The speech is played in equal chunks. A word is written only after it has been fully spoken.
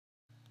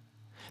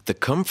The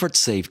comfort,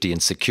 safety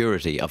and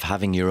security of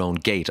having your own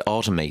gate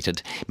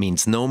automated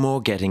means no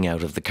more getting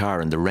out of the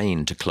car in the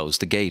rain to close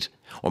the gate,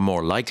 or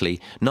more likely,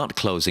 not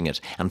closing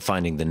it and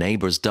finding the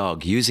neighbour's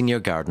dog using your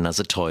garden as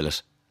a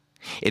toilet.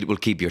 It will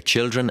keep your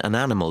children and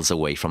animals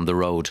away from the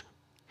road.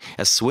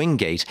 A swing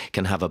gate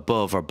can have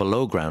above or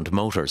below ground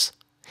motors.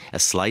 A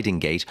sliding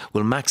gate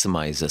will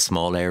maximise a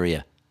small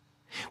area.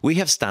 We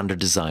have standard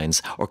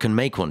designs or can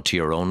make one to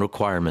your own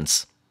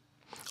requirements.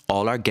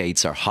 All our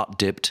gates are hot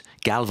dipped,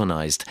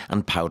 galvanised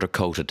and powder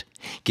coated,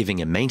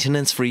 giving a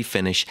maintenance-free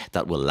finish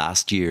that will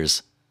last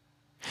years.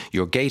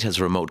 Your gate has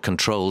remote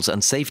controls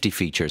and safety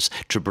features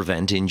to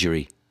prevent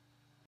injury.